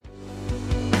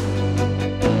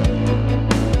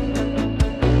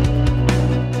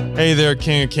Hey there,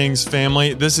 King of Kings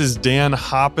family. This is Dan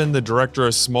Hoppin, the Director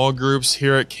of Small Groups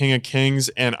here at King of Kings,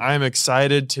 and I'm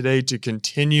excited today to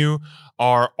continue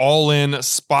our All-In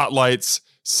Spotlights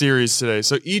series today.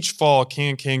 So each fall,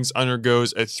 King of Kings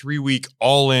undergoes a 3-week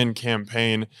all-in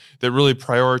campaign that really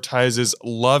prioritizes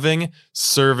loving,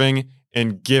 serving,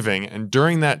 and giving. And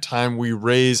during that time, we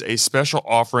raise a special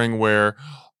offering where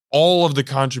all of the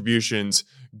contributions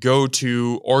go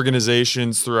to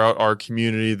organizations throughout our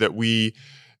community that we've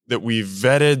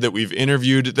vetted, that we've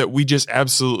interviewed, that we just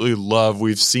absolutely love.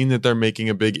 We've seen that they're making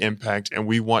a big impact, and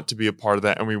we want to be a part of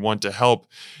that, and we want to help.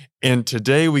 And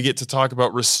today we get to talk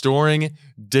about Restoring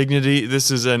Dignity.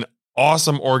 This is an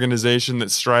awesome organization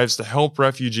that strives to help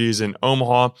refugees in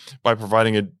Omaha by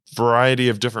providing a variety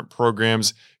of different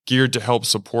programs geared to help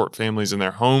support families in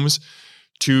their homes.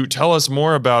 To tell us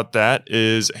more about that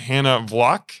is Hannah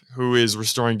Vlock, who is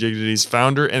Restoring Dignity's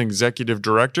founder and executive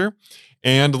director,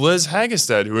 and Liz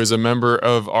Hagestad, who is a member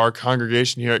of our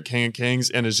congregation here at King of Kings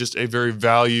and is just a very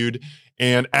valued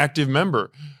and active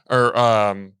member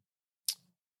or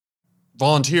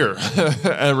volunteer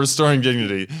at Restoring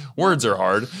Dignity. Words are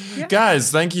hard. Yeah. Guys,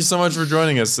 thank you so much for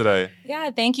joining us today. Yeah,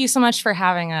 thank you so much for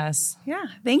having us. Yeah,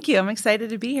 thank you. I'm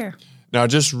excited to be here. Now,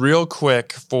 just real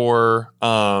quick for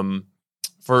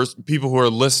people who are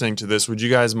listening to this, would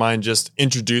you guys mind just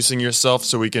introducing yourself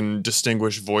so we can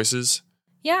distinguish voices?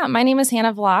 Yeah, my name is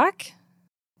Hannah Vlock.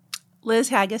 Liz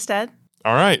Hagestad.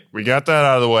 All right, we got that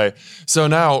out of the way. So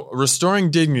now, Restoring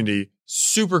Dignity,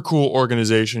 super cool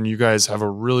organization. You guys have a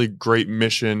really great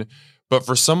mission. But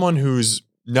for someone who's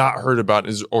not heard about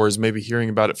it or is maybe hearing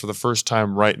about it for the first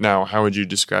time right now, how would you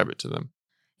describe it to them?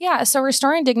 Yeah, so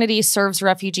Restoring Dignity serves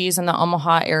refugees in the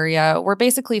Omaha area. We're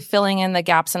basically filling in the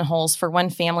gaps and holes for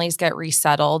when families get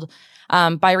resettled.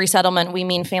 By resettlement, we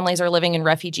mean families are living in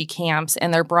refugee camps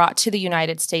and they're brought to the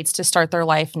United States to start their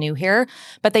life new here,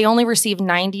 but they only receive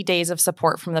 90 days of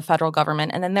support from the federal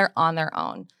government, and then they're on their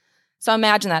own. So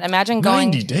imagine that. Imagine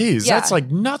going— 90 days? Yeah, that's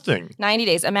like nothing. 90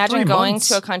 days. Imagine going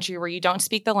to a country where you don't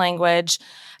speak the language,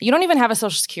 you don't even have a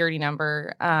social security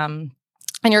number, and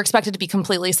you're expected to be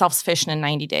completely self-sufficient in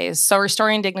 90 days. So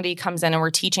Restoring Dignity comes in and we're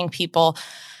teaching people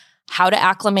how to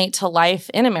acclimate to life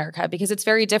in America, because it's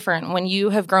very different when you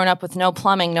have grown up with no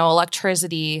plumbing, no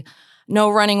electricity, no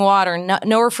running water,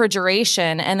 no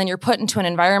refrigeration, and then you're put into an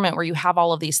environment where you have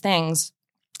all of these things.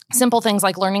 Simple things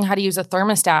like learning how to use a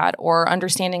thermostat or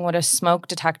understanding what a smoke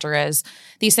detector is.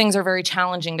 These things are very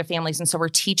challenging to families, and so we're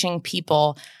teaching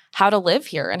people how to live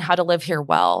here and how to live here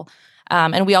well.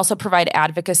 And we also provide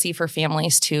advocacy for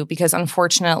families too, because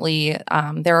unfortunately,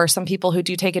 there are some people who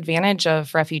do take advantage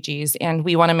of refugees, and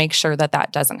we want to make sure that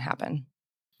that doesn't happen.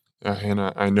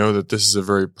 Hannah, I know that this is a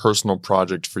very personal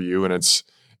project for you, and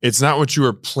it's not what you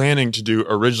were planning to do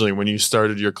originally when you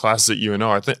started your classes at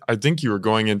UNO. I think you were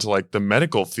going into like the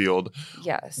medical field.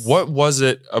 Yes. What was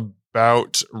it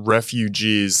about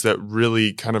refugees that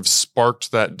really kind of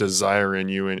sparked that desire in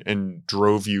you and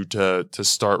drove you to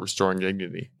start Restoring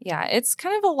Dignity? Yeah, it's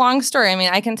kind of a long story. I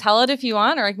mean, I can tell it if you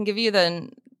want, or I can give you the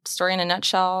story in a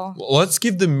nutshell. Well, let's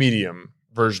give the medium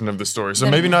version of the story. So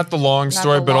maybe not the long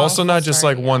story, but also not just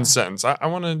like one sentence. I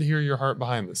wanted to hear your heart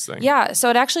behind this thing. Yeah. So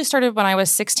it actually started when I was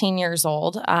 16 years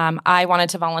old. I wanted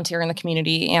to volunteer in the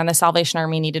community, and the Salvation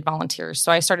Army needed volunteers.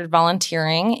 So I started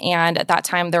volunteering. And at that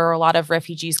time, there were a lot of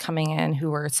refugees coming in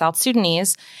who were South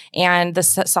Sudanese, and the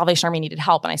Salvation Army needed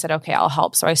help. And I said, okay, I'll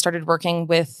help. So I started working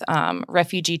with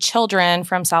refugee children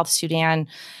from South Sudan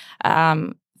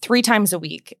 3 times a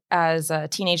week as a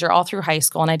teenager all through high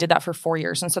school. And I did that for 4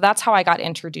 years. And so that's how I got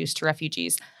introduced to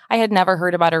refugees. I had never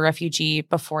heard about a refugee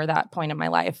before that point in my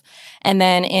life. And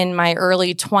then in my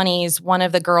early 20s, one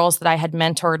of the girls that I had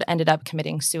mentored ended up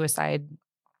committing suicide.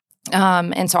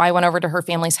 And so I went over to her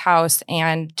family's house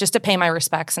and just to pay my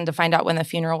respects and to find out when the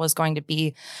funeral was going to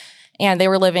be. And they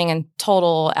were living in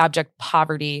total abject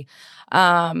poverty.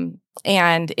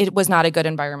 And it was not a good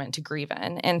environment to grieve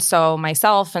in. And so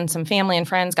myself and some family and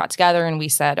friends got together and we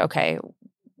said, okay,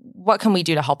 what can we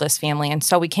do to help this family? And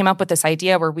so we came up with this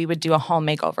idea where we would do a home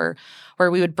makeover, where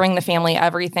we would bring the family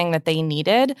everything that they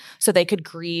needed so they could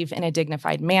grieve in a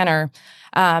dignified manner.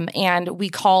 And we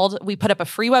put up a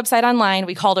free website online.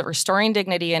 We called it Restoring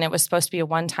Dignity, and it was supposed to be a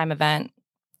one-time event.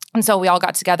 And so we all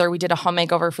got together. We did a home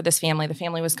makeover for this family. The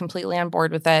family was completely on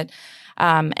board with it.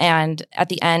 And at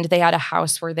the end, they had a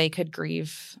house where they could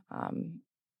grieve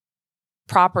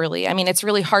properly. I mean, it's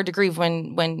really hard to grieve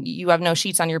when you have no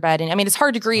sheets on your bed. And I mean, it's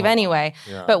hard to grieve anyway.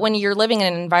 Yeah. But when you're living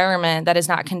in an environment that is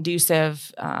not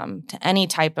conducive to any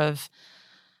type of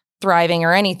thriving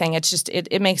or anything, it's just,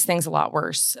 it makes things a lot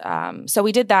worse. So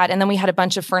we did that. And then we had a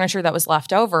bunch of furniture that was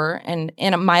left over. And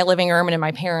in my living room and in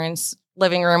my parents'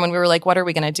 living room and we were like, what are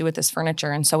we going to do with this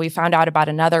furniture? And so we found out about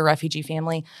another refugee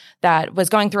family that was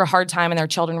going through a hard time and their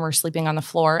children were sleeping on the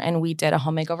floor. And we did a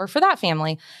home makeover for that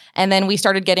family. And then we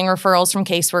started getting referrals from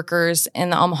caseworkers in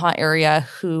the Omaha area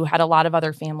who had a lot of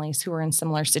other families who were in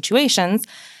similar situations.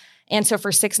 And so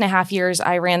for 6.5 years,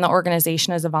 I ran the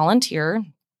organization as a volunteer.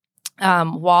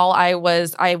 While I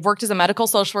worked as a medical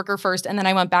social worker first, and then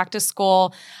I went back to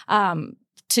school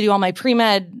to do all my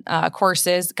pre-med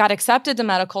courses, got accepted to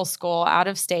medical school out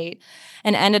of state,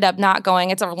 and ended up not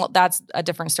going. That's a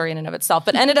different story in and of itself,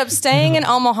 but ended up staying in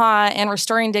Omaha, and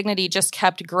Restoring Dignity just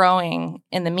kept growing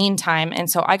in the meantime. And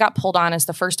so I got pulled on as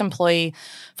the first employee,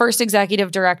 first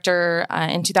executive director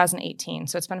in 2018.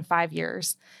 So it's been 5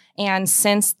 years. And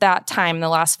since that time, the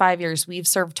last 5 years, we've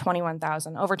served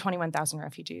over 21,000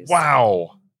 refugees.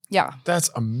 Wow. Yeah. That's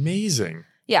amazing.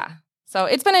 Yeah. So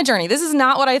it's been a journey. This is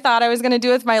not what I thought I was going to do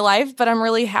with my life, but I'm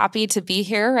really happy to be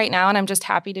here right now, and I'm just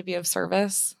happy to be of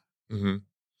service.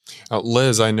 Mm-hmm.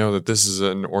 Liz, I know that this is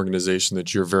an organization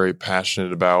that you're very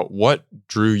passionate about. What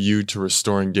drew you to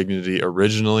Restoring Dignity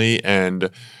originally, and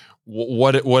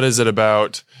what is it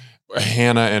about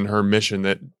Hannah and her mission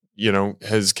that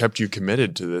has kept you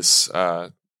committed to this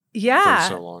for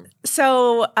so long?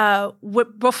 So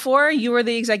before you were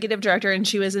the executive director and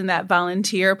she was in that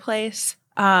volunteer place,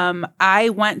 I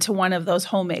went to one of those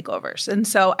home makeovers. And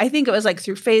so I think it was like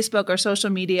through Facebook or social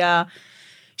media,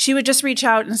 she would just reach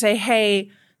out and say,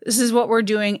 hey, this is what we're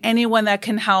doing. Anyone that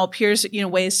can help, here's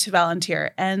ways to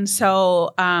volunteer. And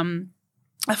so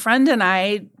a friend and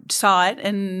I saw it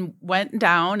and went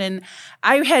down, and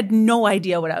I had no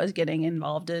idea what I was getting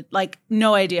involved in, like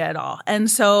no idea at all. And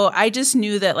so I just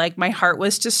knew that like my heart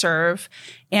was to serve,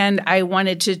 and I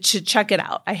wanted to check it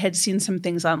out. I had seen some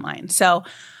things online. So,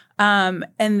 and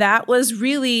that was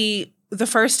really the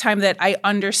first time that I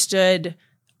understood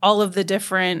all of the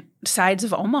different sides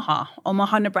of Omaha,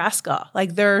 Nebraska.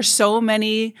 Like there's so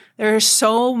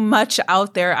much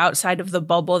out there outside of the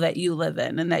bubble that you live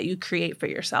in and that you create for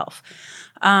yourself.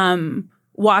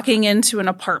 Walking into an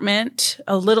apartment,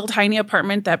 a little tiny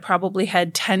apartment that probably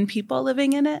had 10 people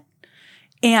living in it.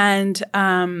 And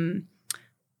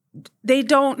they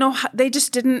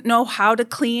just didn't know how to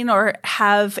clean or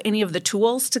have any of the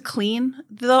tools to clean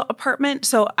the apartment.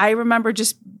 So I remember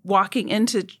just walking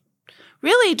into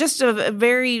really just a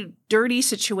very dirty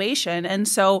situation. And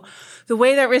so the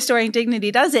way that Restoring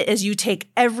Dignity does it is you take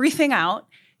everything out,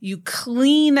 you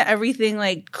clean everything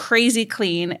like crazy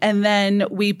clean, and then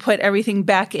we put everything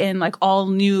back in, like all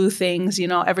new things,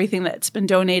 everything that's been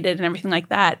donated and everything like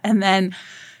that. And then,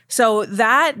 so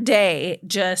that day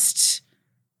just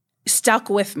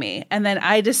stuck with me. And then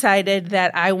I decided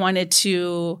that I wanted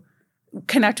to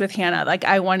connect with Hannah. Like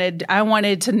I wanted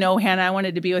to know Hannah. I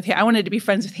wanted to be with Hannah. I wanted to be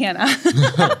friends with Hannah.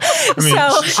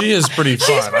 She is pretty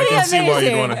fun. I can see why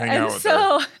you'd want to hang out with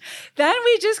her. Then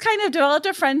we just kind of developed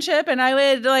a friendship, and I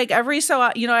would like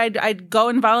I'd go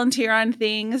and volunteer on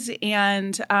things,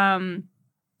 and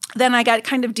then I got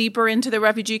kind of deeper into the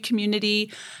refugee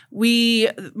community.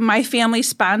 My family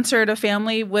sponsored a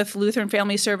family with Lutheran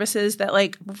Family Services that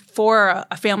like for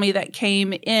a family that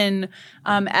came in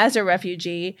as a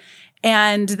refugee.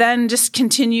 And then just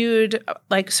continued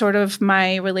like sort of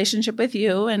my relationship with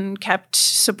you and kept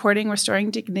supporting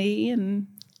Restoring Dignity. And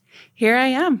here I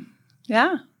am.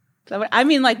 Yeah. So, I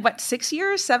mean, like what, 6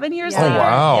 years, 7 years? Yeah. Oh,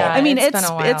 wow. Yeah, I mean,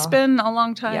 it's been a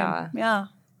long time. Yeah.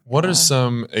 What are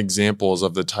some examples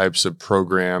of the types of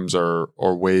programs or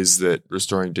ways that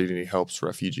Restoring Dignity helps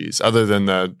refugees, other than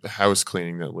the house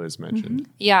cleaning that Liz mentioned?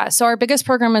 Mm-hmm. Yeah. So our biggest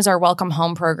program is our Welcome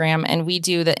Home program, and we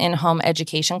do the in-home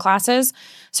education classes.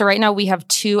 So right now we have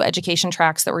 2 education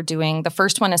tracks that we're doing. The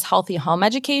first one is Healthy Home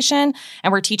Education,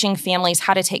 and we're teaching families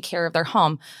how to take care of their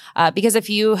home. Because if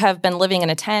you have been living in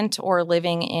a tent or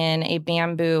living in a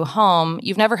bamboo home,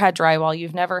 you've never had drywall,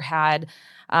 you've never had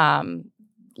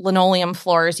linoleum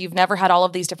floors, you've never had all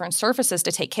of these different surfaces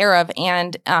to take care of.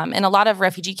 And in a lot of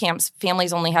refugee camps,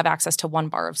 families only have access to 1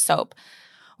 bar of soap.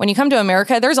 When you come to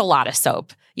America, there's a lot of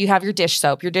soap. You have your dish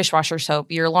soap, your dishwasher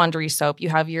soap, your laundry soap, you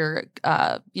have your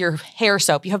hair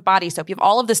soap, you have body soap, you have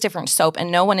all of this different soap,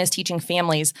 and no one is teaching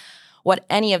families what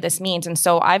any of this means. And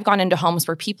so I've gone into homes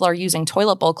where people are using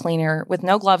toilet bowl cleaner with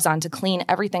no gloves on to clean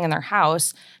everything in their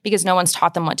house because no one's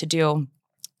taught them what to do.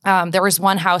 There was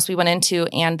one house we went into,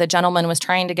 and the gentleman was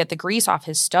trying to get the grease off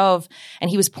his stove,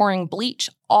 and he was pouring bleach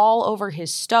all over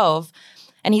his stove.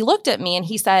 And he looked at me and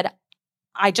he said,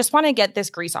 I just want to get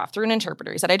this grease off, through an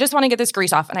interpreter. He said, I just want to get this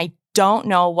grease off, and I don't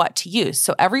know what to use.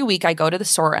 So every week I go to the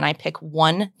store and I pick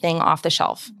one thing off the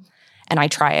shelf and I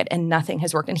try it, and nothing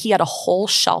has worked. And he had a whole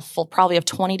shelf full probably of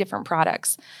 20 different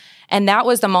products. And that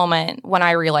was the moment when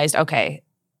I realized, okay,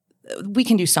 we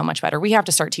can do so much better. We have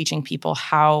to start teaching people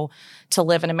how to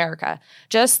live in America.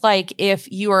 Just like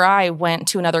if you or I went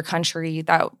to another country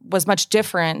that was much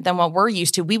different than what we're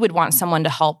used to, we would want someone to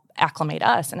help acclimate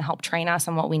us and help train us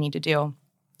on what we need to do.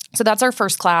 So that's our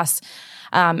first class.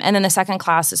 And then the second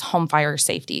class is home fire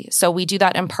safety. So we do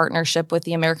that in partnership with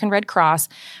the American Red Cross.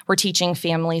 We're teaching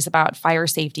families about fire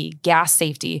safety, gas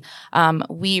safety.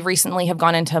 We recently have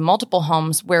gone into multiple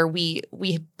homes where we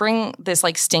bring this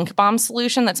like stink bomb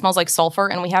solution that smells like sulfur,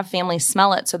 and we have families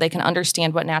smell it so they can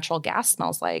understand what natural gas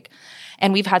smells like.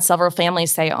 And we've had several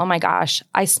families say, oh my gosh,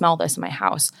 I smell this in my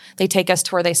house. They take us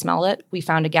to where they smell it. We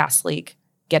found a gas leak.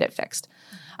 Get it fixed.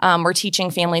 We're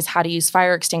teaching families how to use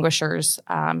fire extinguishers.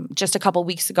 Just a couple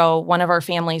weeks ago, one of our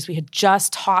families, we had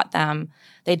just taught them,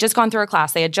 they had just gone through a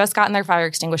class, they had just gotten their fire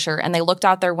extinguisher, and they looked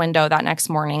out their window that next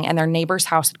morning and their neighbor's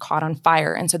house had caught on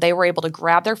fire. And so they were able to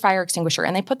grab their fire extinguisher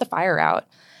and they put the fire out.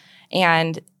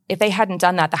 And if they hadn't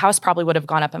done that, the house probably would have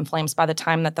gone up in flames by the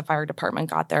time that the fire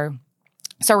department got there.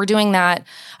 So we're doing that.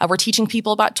 We're teaching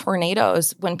people about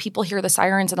tornadoes. When people hear the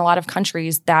sirens in a lot of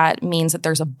countries, that means that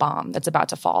there's a bomb that's about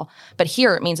to fall. But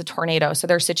here it means a tornado. So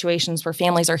there are situations where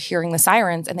families are hearing the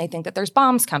sirens and they think that there's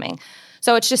bombs coming.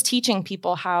 So it's just teaching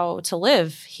people how to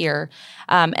live here.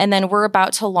 And then we're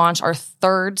about to launch our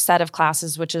third set of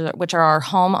classes, which are our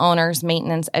homeowners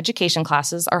maintenance education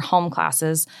classes, our home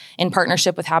classes, in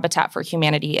partnership with Habitat for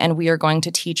Humanity. And we are going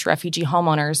to teach refugee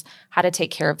homeowners how to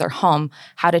take care of their home,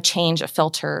 how to change a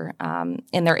filter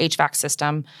in their HVAC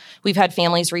system. We've had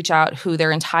families reach out who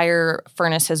their entire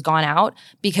furnace has gone out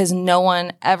because no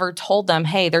one ever told them,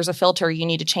 hey, there's a filter, you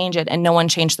need to change it. And no one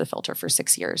changed the filter for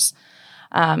 6 years.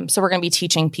 So we're going to be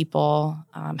teaching people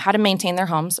how to maintain their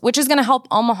homes, which is going to help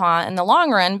Omaha in the long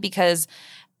run, because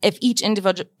if each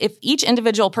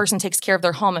individual person takes care of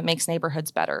their home, it makes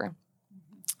neighborhoods better.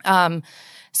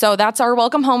 So that's our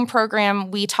Welcome Home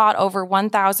program. We taught over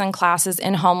 1,000 classes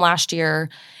in-home last year,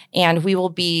 and we will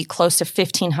be close to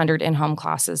 1,500 in-home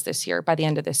classes this year, by the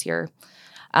end of this year.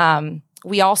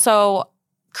 We also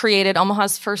created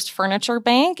Omaha's first furniture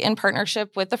bank in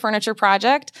partnership with the Furniture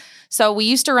Project. So we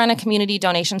used to run a community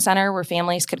donation center where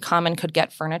families could come and could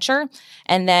get furniture.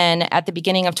 And then at the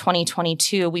beginning of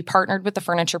 2022, we partnered with the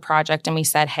Furniture Project and we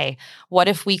said, hey, what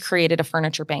if we created a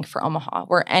furniture bank for Omaha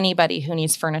where anybody who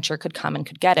needs furniture could come and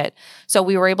could get it? So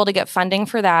we were able to get funding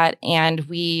for that, and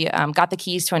we got the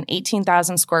keys to an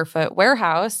 18,000 square foot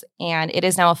warehouse, and it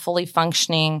is now a fully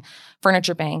functioning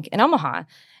furniture bank in Omaha.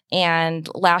 And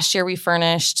last year we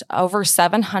furnished over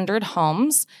 700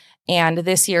 homes, and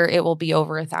this year it will be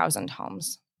over 1,000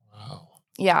 homes. Wow.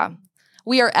 Yeah.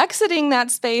 We are exiting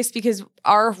that space because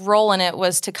our role in it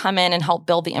was to come in and help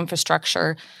build the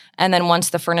infrastructure. And then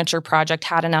once the Furniture Project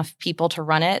had enough people to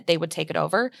run it, they would take it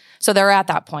over. So they're at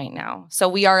that point now. So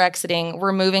we are exiting.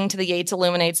 We're moving to the Yates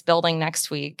Illuminates building next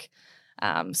week.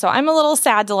 So I'm a little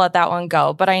sad to let that one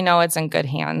go, but I know it's in good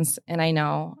hands, and I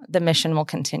know the mission will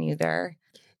continue there.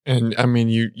 And I mean,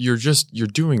 you're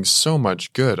doing so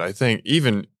much good. I think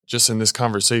even just in this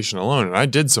conversation alone, and I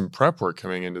did some prep work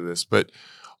coming into this, but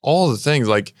all the things,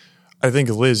 like, I think,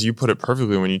 Liz, you put it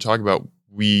perfectly when you talk about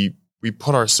we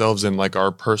put ourselves in like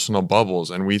our personal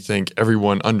bubbles and we think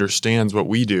everyone understands what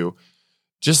we do.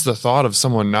 Just the thought of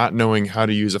someone not knowing how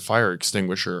to use a fire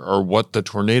extinguisher or what the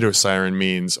tornado siren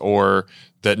means, or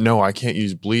that, no, I can't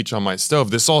use bleach on my stove.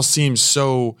 This all seems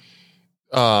so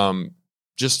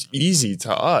just easy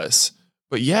to us.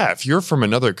 But yeah, if you're from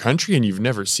another country and you've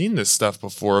never seen this stuff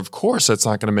before, of course, that's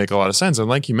not going to make a lot of sense. And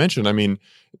like you mentioned, I mean,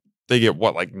 they get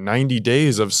like 90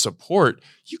 days of support.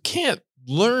 You can't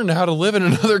learn how to live in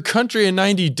another country in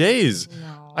 90 days.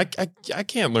 No. I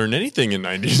can't learn anything in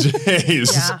 90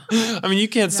 days. Yeah. I mean, you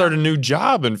can't start a new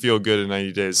job and feel good in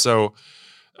 90 days. So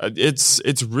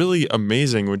it's really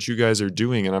amazing what you guys are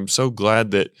doing. And I'm so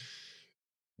glad that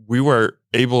we were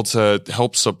able to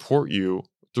help support you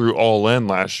through All In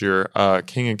last year.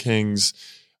 King of Kings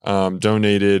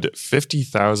donated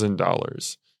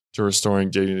 $50,000 to Restoring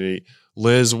Dignity.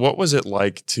 Liz, what was it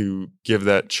like to give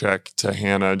that check to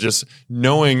Hannah? Just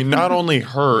knowing not only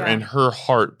her and her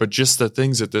heart, but just the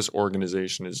things that this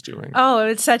organization is doing. Oh,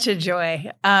 it's such a joy.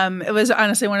 It was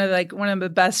honestly one of the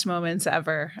best moments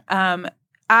ever.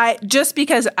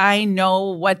 Because I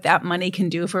know what that money can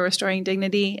do for Restoring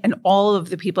Dignity and all of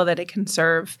the people that it can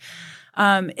serve.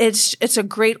 It's a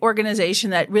great organization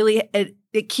that really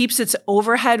it keeps its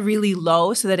overhead really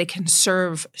low so that it can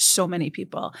serve so many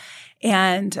people.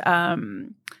 And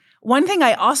one thing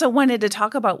I also wanted to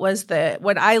talk about was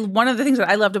one of the things that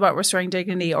I loved about Restoring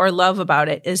Dignity, or love about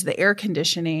it, is the air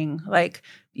conditioning. Like,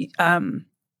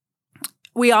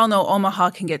 we all know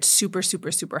Omaha can get super,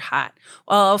 super, super hot.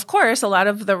 Well, of course, a lot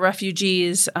of the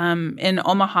refugees in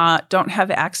Omaha don't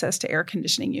have access to air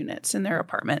conditioning units in their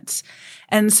apartments.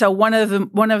 And so one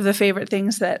of the favorite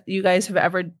things that you guys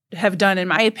have done, in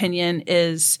my opinion,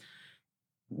 is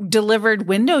delivered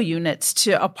window units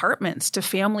to apartments, to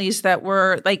families that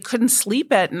were like couldn't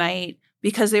sleep at night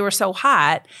because they were so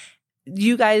hot.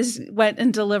 You guys went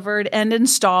and delivered and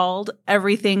installed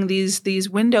everything, these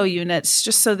window units,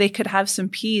 just so they could have some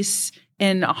peace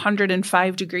in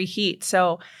 105-degree heat.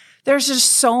 So there's just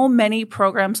so many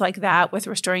programs like that with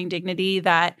Restoring Dignity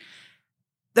that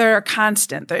they're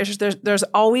constant. There's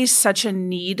always such a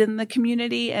need in the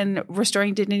community, and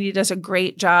Restoring Dignity does a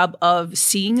great job of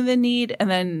seeing the need and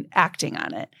then acting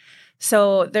on it.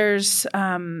 So there's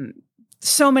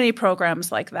so many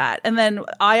programs like that. And then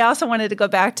I also wanted to go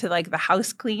back to like the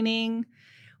house cleaning.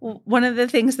 One of the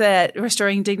things that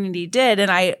Restoring Dignity did, and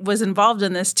I was involved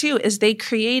in this too, is they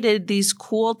created these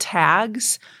cool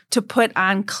tags to put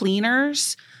on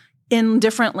cleaners in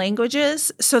different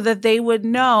languages so that they would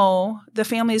know, the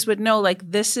families would know,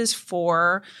 like, this is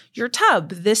for your tub,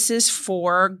 this is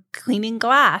for cleaning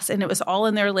glass. And it was all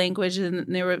in their language,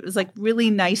 and it was like really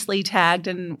nicely tagged.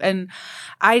 And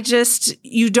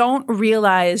you don't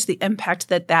realize the impact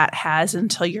that has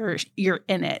until you're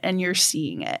in it and you're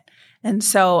seeing it. And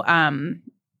so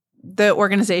the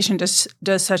organization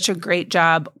does such a great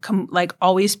job, like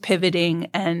always pivoting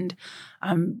and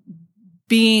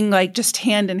being like just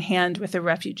hand in hand with the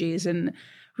refugees and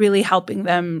really helping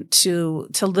them to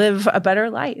live a better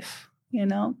life, you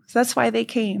know? So that's why they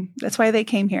came. That's why they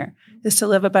came here, is to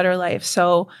live a better life.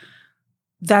 So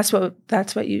that's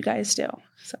what you guys do.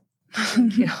 So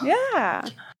thank you. Yeah.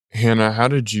 Hannah, how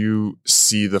did you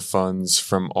see the funds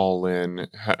from All In?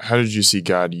 How did you see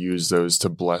God use those to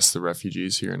bless the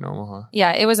refugees here in Omaha?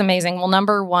 Yeah, it was amazing. Well,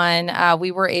 number one,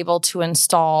 we were able to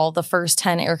install the first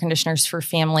 10 air conditioners for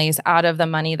families out of the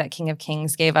money that King of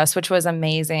Kings gave us, which was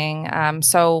amazing.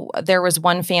 So there was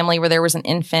one family where there was an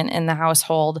infant in the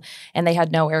household and they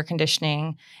had no air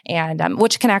conditioning, and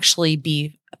which can actually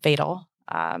be fatal.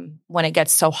 When it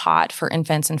gets so hot for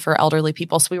infants and for elderly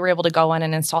people. So we were able to go in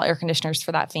and install air conditioners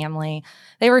for that family.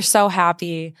 They were so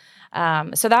happy.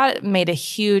 So that made a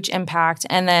huge impact.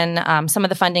 And then some of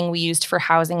the funding we used for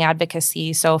housing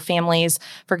advocacy. So families,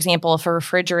 for example, if a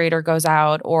refrigerator goes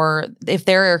out, or if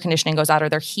their air conditioning goes out or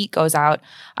their heat goes out,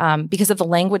 because of the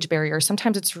language barrier,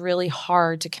 sometimes it's really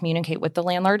hard to communicate with the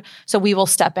landlord. So we will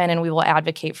step in and we will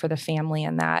advocate for the family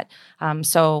in that.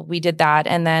 So we did that.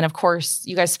 And then, of course,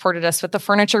 you guys supported us with the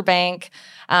furniture bank.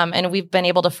 And we've been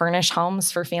able to furnish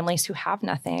homes for families who have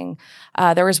nothing.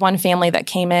 There was one family that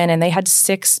came in and they had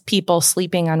 6 people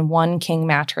sleeping on one king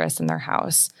mattress in their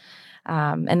house.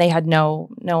 And they had no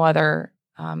other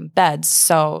beds.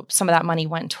 So some of that money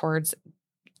went towards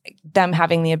them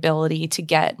having the ability to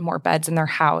get more beds in their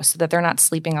house so that they're not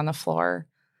sleeping on the floor.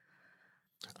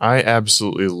 I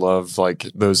absolutely love like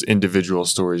those individual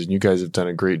stories, and you guys have done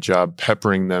a great job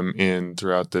peppering them in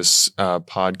throughout this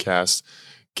podcast.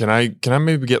 Can I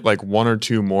maybe get like one or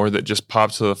two more that just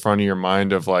pop to the front of your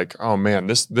mind of like, oh man,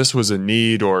 this was a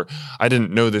need, or I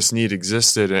didn't know this need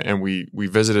existed, and we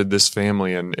visited this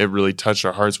family and it really touched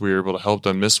our hearts. We were able to help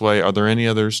them this way. Are there any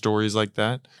other stories like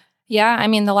that? Yeah, I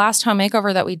mean, the last home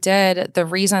makeover that we did, the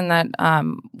reason that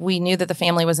we knew that the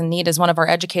family was in need is one of our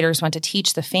educators went to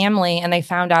teach the family, and they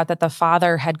found out that the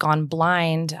father had gone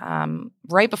blind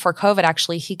right before COVID.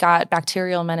 Actually, he got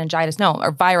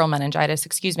viral meningitis,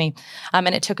 excuse me, and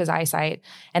it took his eyesight.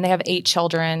 And they have 8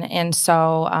 children, and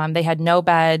so they had no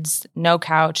beds, no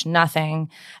couch, nothing.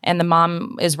 And the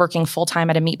mom is working full-time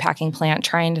at a meatpacking plant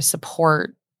trying to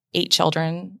support 8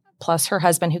 children, plus her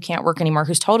husband who can't work anymore,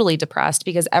 who's totally depressed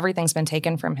because everything's been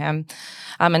taken from him.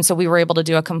 And so we were able to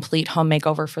do a complete home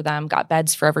makeover for them, got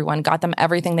beds for everyone, got them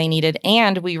everything they needed,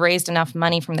 and we raised enough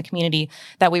money from the community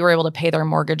that we were able to pay their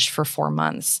mortgage for 4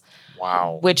 months.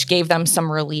 Wow. Which gave them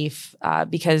some relief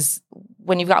because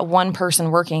when you've got one person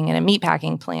working in a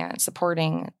meatpacking plant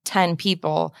supporting 10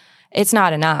 people, it's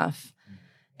not enough.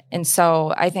 And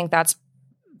so I think that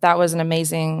was an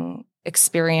amazing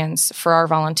experience for our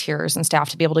volunteers and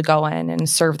staff to be able to go in and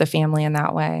serve the family in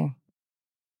that way.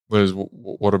 Liz,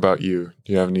 what about you?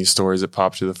 Do you have any stories that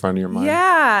pop to the front of your mind?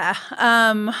 Yeah.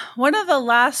 One of the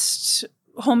last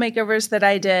home makeovers that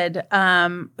I did,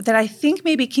 that I think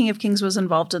maybe King of Kings was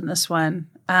involved in this one.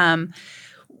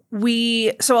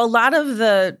 So a lot of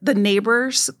the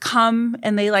neighbors come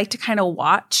and they like to kind of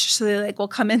watch. So they will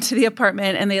come into the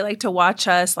apartment and they like to watch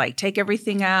us take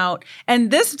everything out.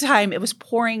 And this time it was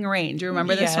pouring rain. Do you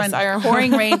remember this one? I remember.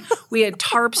 Pouring rain. We had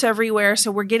tarps everywhere. So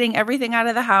we're getting everything out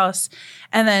of the house.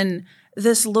 And then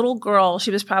this little girl,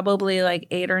 she was probably like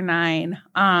 8 or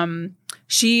 9.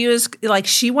 She was like,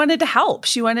 she wanted to help.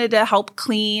 She wanted to help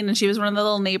clean, and she was one of the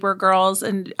little neighbor girls.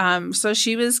 And so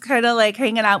she was kind of like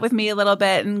hanging out with me a little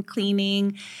bit and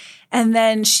cleaning. And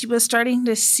then she was starting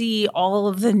to see all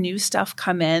of the new stuff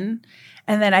come in.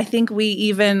 And then I think we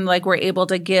even like were able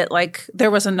to get like,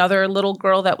 there was another little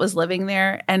girl that was living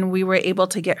there, and we were able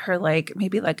to get her like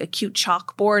maybe like a cute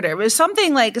chalkboard, or it was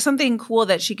something cool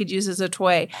that she could use as a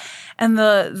toy. And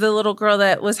the little girl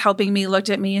that was helping me looked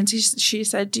at me and she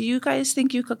said, "Do you guys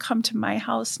think you could come to my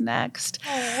house next?"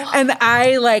 Oh. And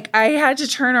I had to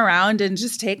turn around and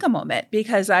just take a moment,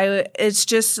 because it's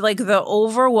just like the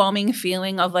overwhelming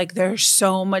feeling of like there's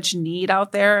so much need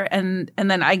out there, and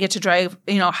then I get to drive,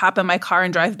 hop in my car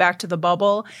and drive back to the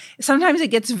bubble. Sometimes it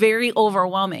gets very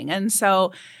overwhelming. And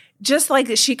so just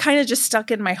like she kind of just stuck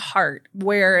in my heart,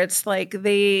 where it's like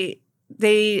they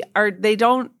need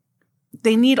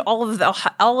all of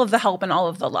the help and all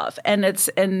of the love.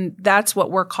 And that's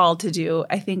what we're called to do,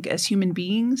 I think, as human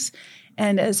beings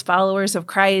and as followers of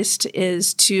Christ,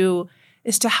 is to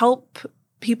help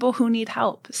people who need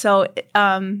help. So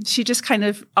she just kind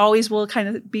of always will kind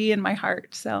of be in my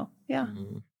heart. So, yeah.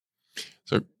 Mm-hmm.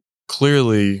 So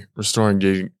clearly,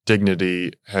 Restoring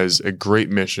Dignity has a great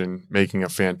mission, making a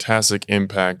fantastic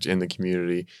impact in the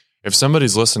community. If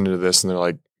somebody's listening to this and they're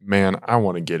like, "Man, I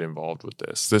want to get involved with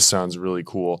this. This sounds really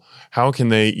cool." How can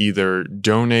they either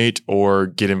donate or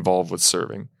get involved with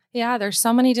serving? Yeah, there's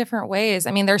so many different ways.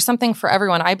 I mean, there's something for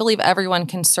everyone. I believe everyone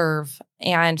can serve.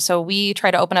 And so we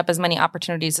try to open up as many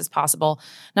opportunities as possible.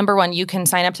 Number one, you can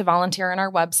sign up to volunteer on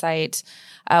our website.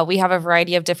 We have a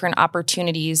variety of different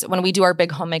opportunities. When we do our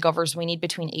big home makeovers, we need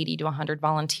between 80 to 100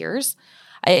 volunteers.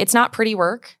 It's not pretty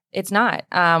work. It's not.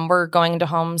 We're going into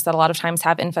homes that a lot of times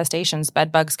have infestations,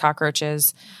 bed bugs,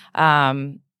 cockroaches.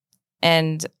 And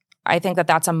I think that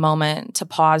that's a moment to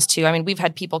pause too. I mean, we've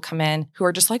had people come in who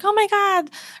are just like, "Oh my God,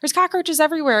 there's cockroaches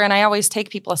everywhere." And I always take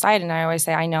people aside and I always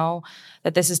say, "I know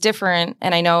that this is different.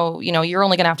 And I know, you're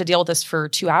only going to have to deal with this for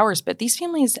 2 hours, but these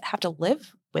families have to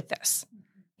live with this,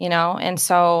 And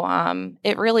so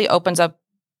it really opens up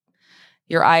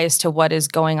your eyes to what is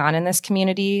going on in this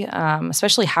community,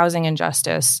 especially housing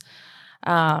injustice.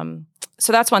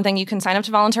 So that's one thing. You can sign up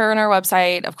to volunteer on our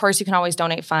website. Of course, you can always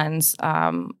donate funds.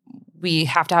 We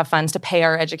have to have funds to pay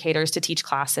our educators to teach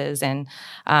classes and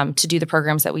to do the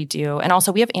programs that we do. And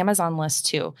also we have Amazon lists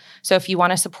too. So if you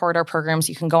want to support our programs,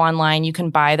 you can go online. You can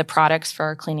buy the products for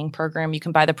our cleaning program. You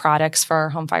can buy the products for our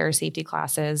home fire safety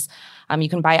classes. You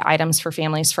can buy items for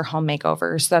families for home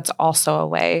makeovers. So that's also a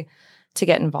way to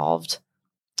get involved.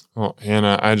 Well,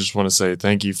 Hannah, I just want to say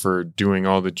thank you for doing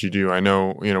all that you do. I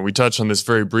know, we touched on this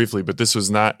very briefly, but this was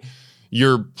not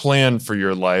your plan for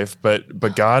your life,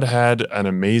 but God had an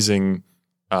amazing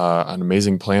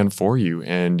plan for you,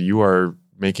 and you are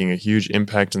making a huge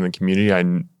impact in the community. I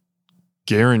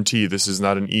guarantee this is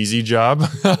not an easy job.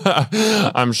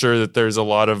 I'm sure that there's a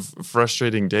lot of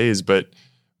frustrating days, but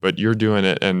you're doing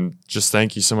it. And just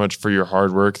thank you so much for your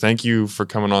hard work. Thank you for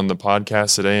coming on the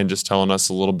podcast today and just telling us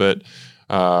a little bit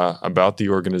about the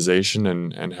organization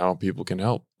and how people can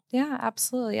help. Yeah,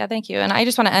 absolutely. Yeah, thank you. And I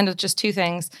just want to end with just 2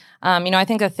 things. I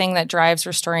think the thing that drives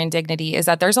Restoring Dignity is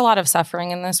that there's a lot of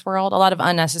suffering in this world, a lot of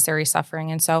unnecessary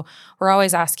suffering. And so we're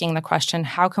always asking the question,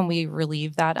 how can we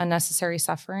relieve that unnecessary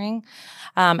suffering?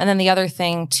 And then the other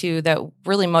thing, too, that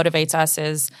really motivates us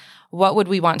is, what would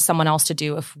we want someone else to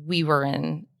do if we were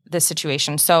in this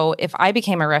situation? So if I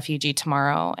became a refugee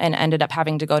tomorrow and ended up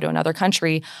having to go to another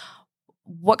country,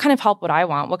 what kind of help would I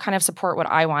want? What kind of support would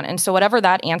I want? And so whatever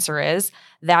that answer is,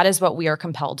 that is what we are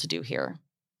compelled to do here.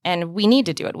 And we need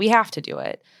to do it. We have to do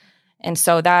it. And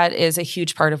so that is a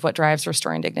huge part of what drives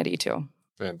Restoring Dignity too.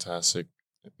 Fantastic.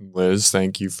 Liz,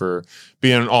 thank you for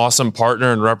being an awesome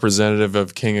partner and representative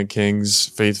of King of Kings,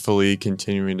 faithfully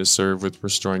continuing to serve with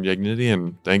Restoring Dignity.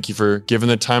 And thank you for giving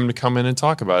the time to come in and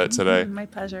talk about it today. My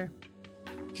pleasure.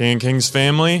 King of Kings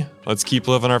family, let's keep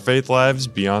living our faith lives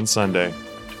beyond Sunday.